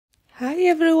Hi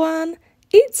everyone,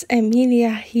 it's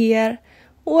Emilia here.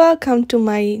 Welcome to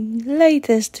my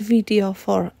latest video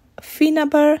for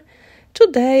Finnabair.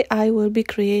 Today I will be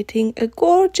creating a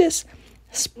gorgeous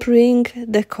spring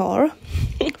decor.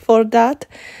 For that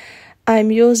I'm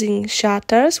using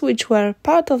shutters, which were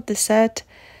part of the set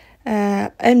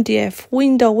MDF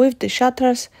window with the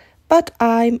shutters, but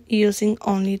I'm using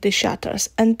only the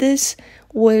shutters, and this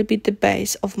will be the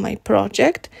base of my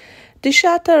project. The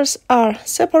shutters are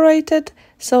separated,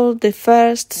 so the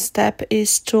first step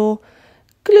is to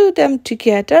glue them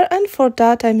together, and for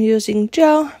that I'm using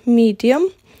gel medium.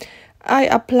 I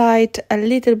applied a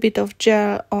little bit of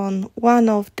gel on one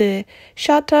of the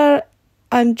shutter.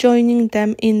 I'm joining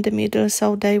them in the middle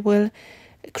so they will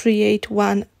create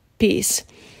one piece.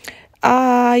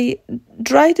 I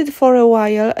dried it for a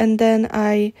while and then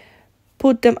I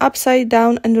put them upside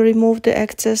down and remove the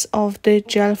excess of the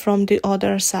gel from the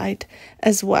other side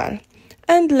as well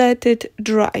and let it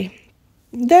dry.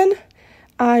 Then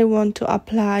I want to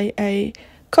apply a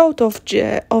coat of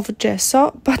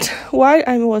gesso, but while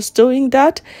I was doing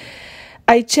that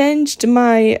I changed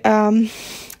my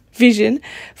vision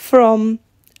from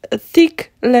a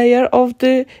thick layer of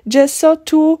the gesso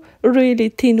to really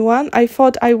thin one. I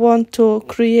thought I want to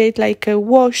create like a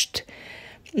washed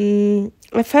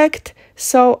effect,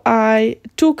 so I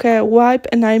took a wipe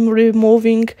and I'm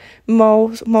removing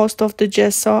most of the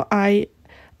gesso I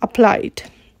applied.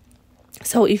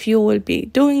 So if you will be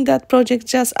doing that project,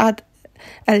 just add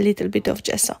a little bit of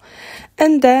gesso.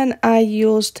 And then I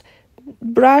used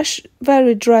brush,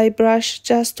 very dry brush,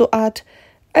 just to add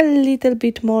a little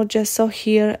bit more gesso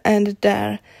here and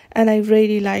there, and I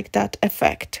really like that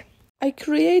effect. I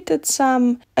created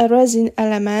some resin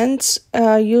elements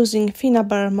using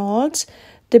Finnabair molds.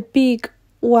 The big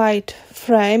white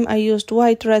frame, I used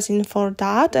white resin for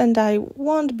that, and I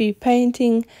won't be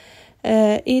painting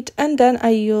it. And then I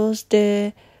used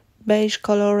the beige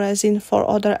color resin for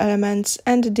other elements,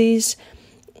 and these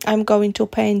I'm going to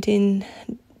paint in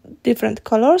different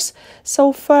colors.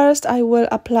 So first I will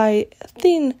apply a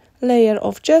thin layer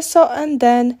of gesso and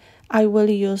then I will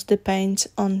use the paints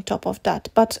on top of that,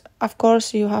 but of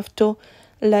course you have to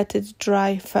let it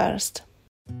dry first.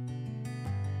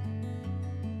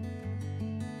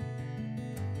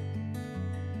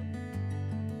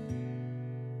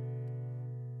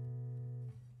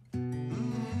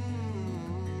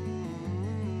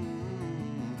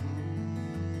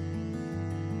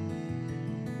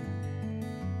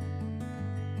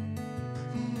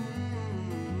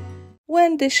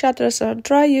 When the shutters are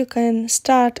dry, you can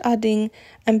start adding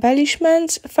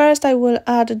embellishments. First I will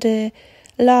add the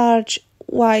large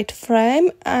white frame,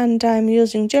 and I'm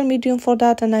using gel medium for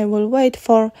that, and I will wait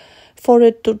for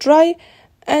it to dry,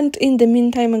 and in the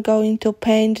meantime I'm going to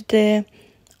paint the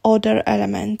other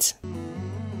elements.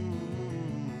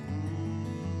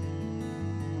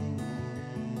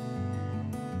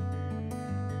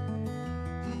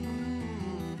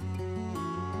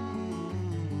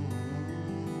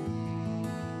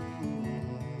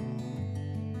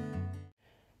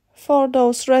 For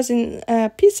those resin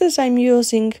pieces I'm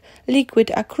using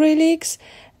liquid acrylics,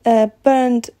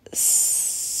 burnt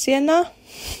sienna.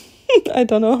 I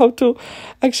don't know how to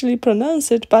actually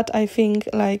pronounce it, but I think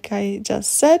like I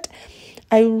just said,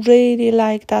 I really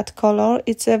like that color.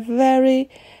 It's a very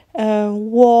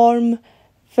warm,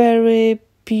 very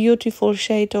beautiful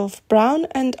shade of brown,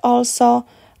 and also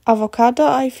Avocado,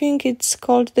 I think it's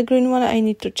called, the green one. I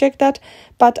need to check that,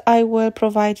 but I will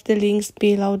provide the links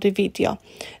below the video.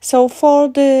 So for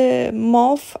the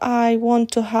mauve, I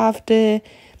want to have the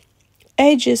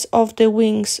edges of the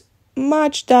wings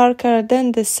much darker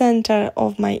than the center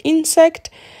of my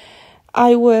insect.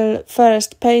 I will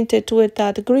first paint it with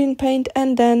that green paint,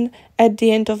 and then at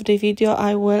the end of the video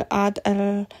I will add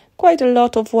quite a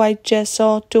lot of white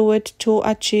gesso to it to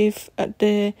achieve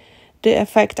the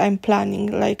effect I'm planning.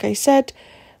 Like I said,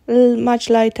 much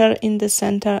lighter in the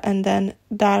center and then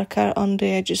darker on the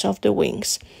edges of the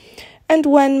wings. And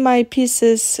when my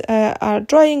pieces are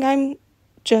drying, I'm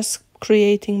just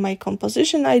creating my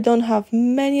composition. I don't have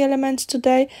many elements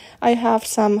today. I have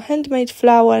some handmade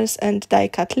flowers and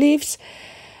die-cut leaves.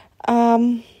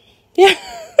 Yeah,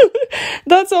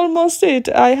 that's almost it.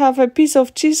 I have a piece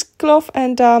of cheesecloth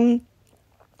and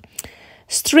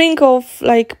string of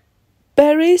like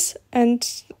berries, and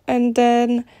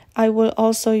then I will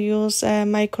also use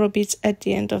micro beads at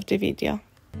the end of the video.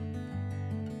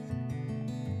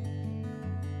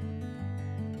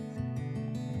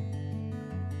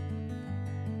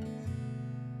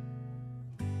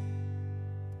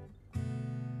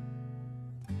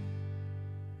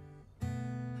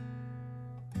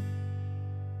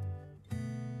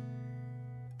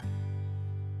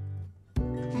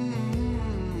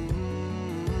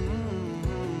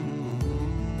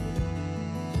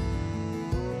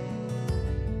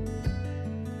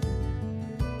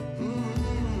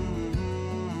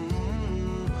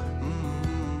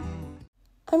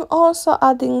 I'm also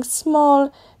adding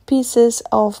small pieces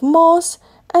of moss,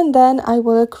 and then I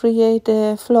will create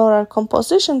the floral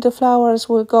composition. The flowers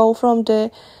will go from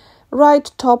the right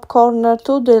top corner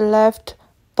to the left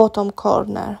bottom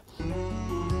corner.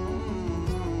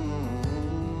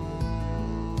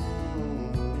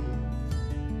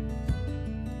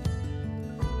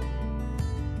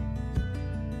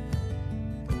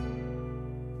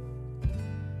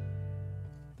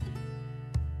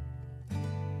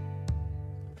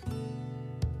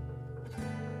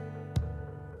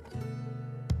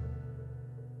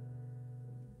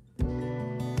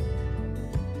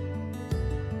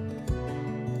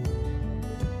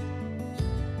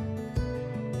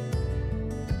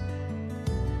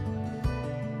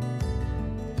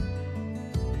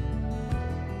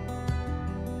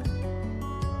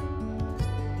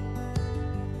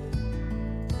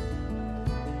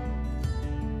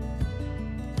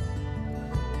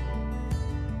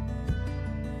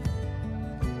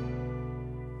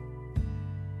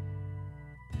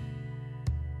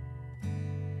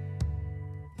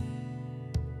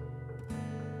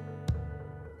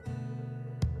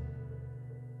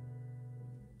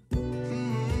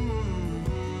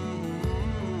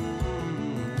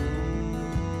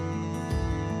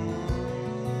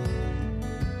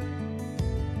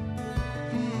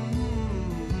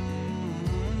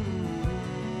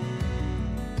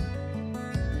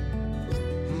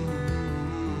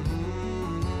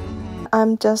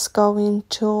 I'm just going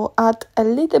to add a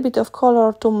little bit of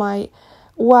color to my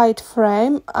white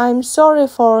frame. I'm sorry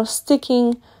for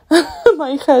sticking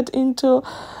my head into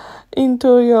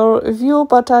your view,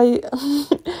 but I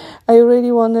I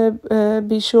really want to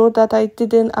be sure that I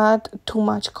didn't add too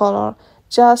much color,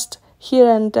 just here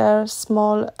and there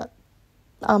small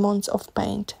amounts of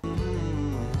paint.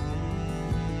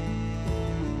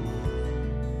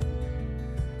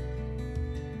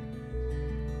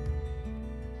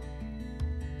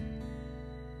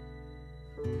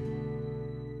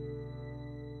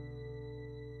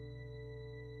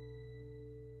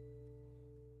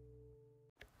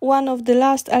 One of the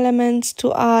last elements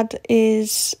to add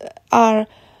are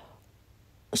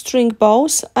string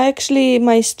bows. Actually,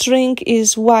 my string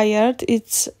is wired.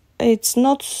 It's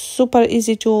not super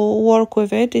easy to work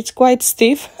with it. It's quite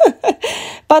stiff,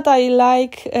 but I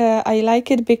like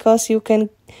it because you can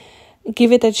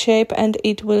give it a shape and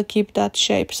it will keep that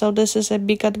shape. So this is a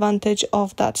big advantage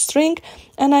of that string.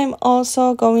 And I'm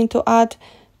also going to add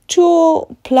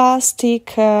 2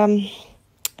 plastic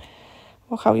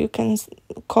how you can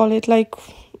call it, like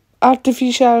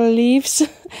artificial leaves,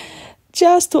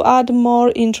 just to add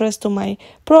more interest to my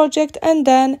project, and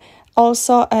then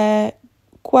also a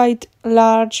quite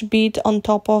large bit on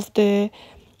top of the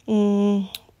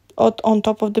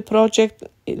project,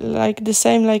 like the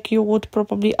same like you would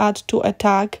probably add to a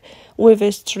tag with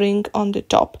a string on the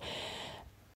top.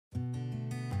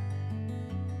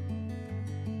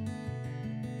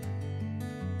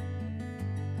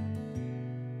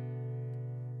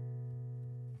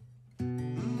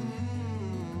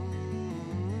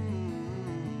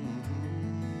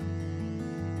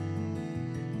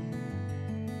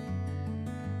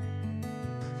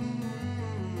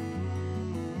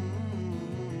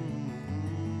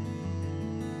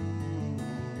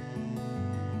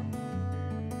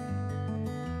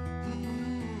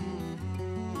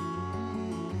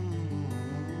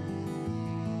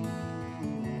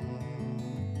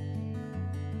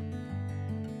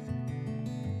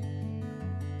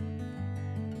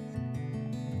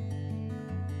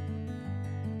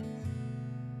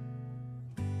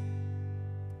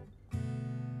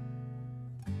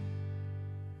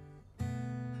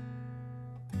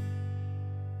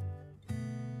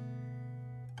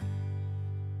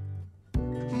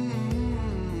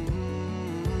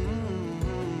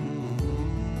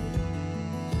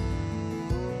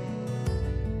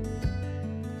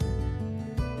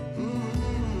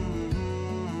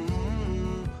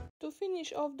 To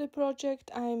finish off the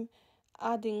project, I'm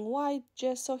adding white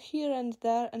gesso here and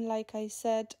there, and like I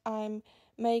said, I'm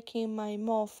making my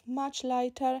mauve much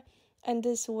lighter, and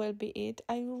this will be it.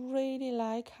 I really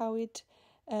like how it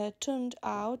turned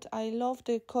out. I love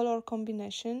the color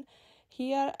combination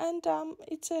here, and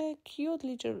it's a cute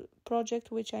little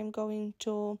project which I'm going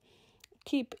to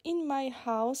keep in my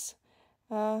house.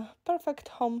 Perfect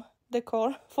home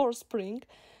decor for spring.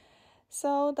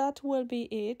 So that will be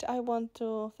it. I want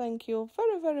to thank you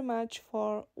very much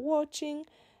for watching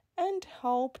and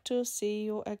hope to see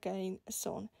you again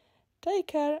soon. Take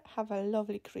care. Have a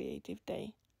lovely creative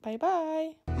day. Bye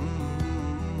bye.